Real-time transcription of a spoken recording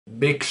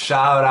Big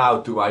shout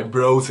out to my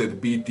bros at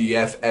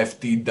BTF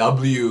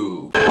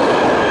FTW.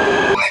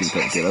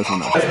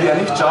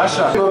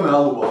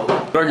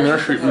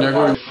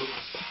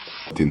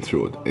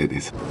 It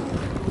is.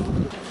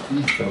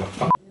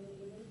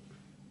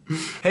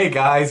 Hey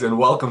guys, and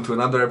welcome to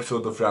another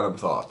episode of Random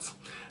Thoughts.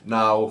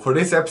 Now, for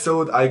this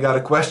episode I got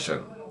a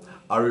question.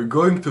 Are you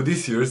going to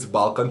this year's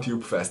Balkan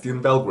Tube Fest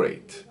in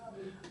Belgrade?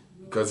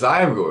 Because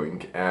I am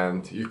going,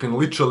 and you can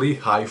literally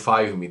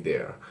high-five me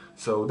there.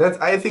 So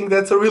I think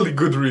that's a really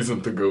good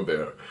reason to go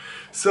there.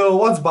 So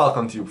what's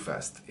Balkan Tube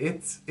Fest?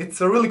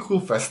 It's a really cool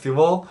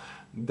festival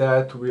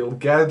that will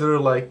gather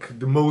like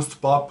the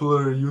most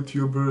popular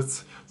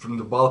YouTubers from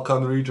the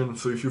Balkan region.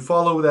 So if you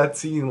follow that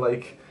scene,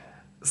 like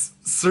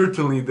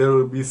certainly there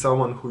will be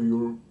someone who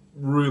you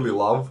really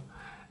love.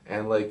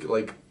 And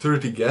like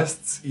 30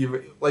 guests,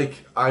 even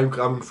like I'm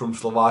coming from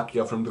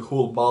Slovakia, from the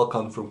whole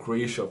Balkan, from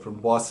Croatia, from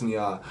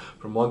Bosnia,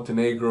 from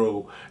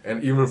Montenegro,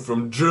 and even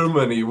from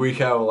Germany. We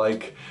have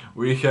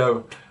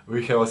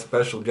a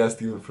special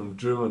guest even from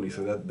Germany,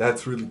 so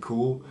that's really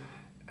cool.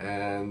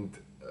 And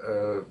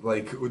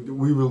like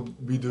we will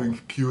be doing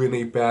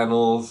Q&A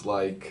panels,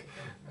 like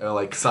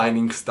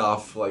signing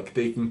stuff, like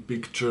taking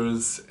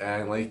pictures,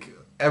 and like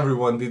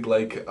everyone did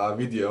like a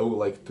video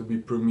like to be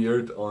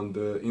premiered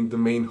in the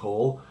main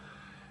hall,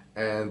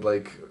 and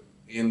like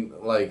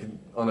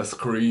on a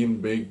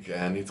screen big,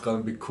 and it's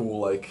gonna be cool.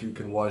 Like you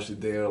can watch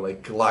it there,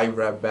 like live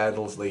rap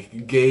battles,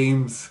 like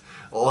games,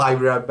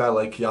 live rap battle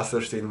like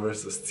Yasserstein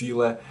versus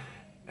Chile,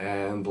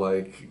 and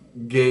like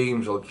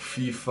games like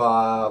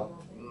FIFA,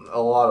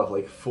 a lot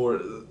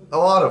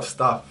of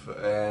stuff,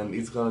 and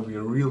it's gonna be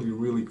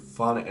really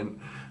fun. And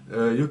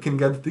you can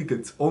get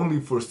tickets only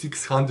for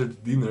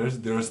 600 dinars.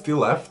 There are still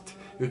left.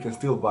 You can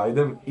still buy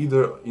them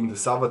either in the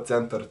SAVA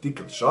CENTAR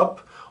ticket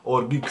shop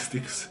or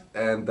Gigstix,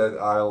 and that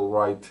I'll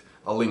write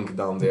a link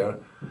down there.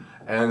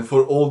 And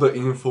for all the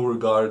info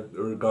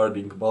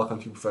regarding Balkan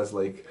Tube Fest,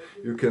 like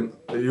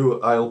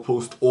I'll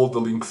post all the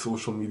links,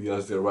 social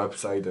medias, their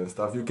website and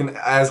stuff. You can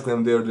ask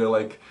them there. They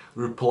like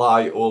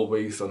reply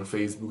always on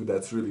Facebook.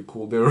 That's really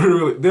cool. They're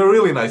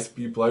really nice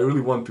people. I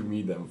really want to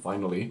meet them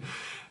finally,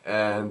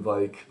 and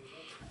like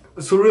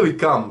so really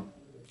come.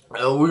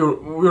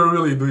 We're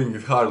really doing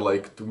it hard,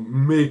 like to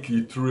make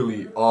it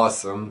really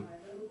awesome,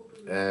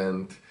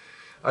 and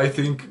I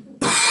think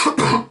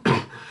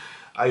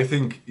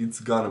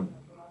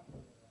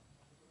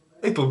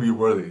it'll be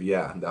worth it.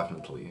 Yeah,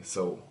 definitely.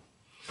 So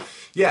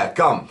yeah,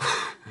 come.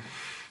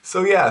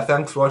 So yeah,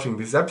 thanks for watching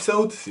this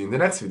episode. See you in the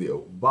next video.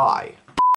 Bye.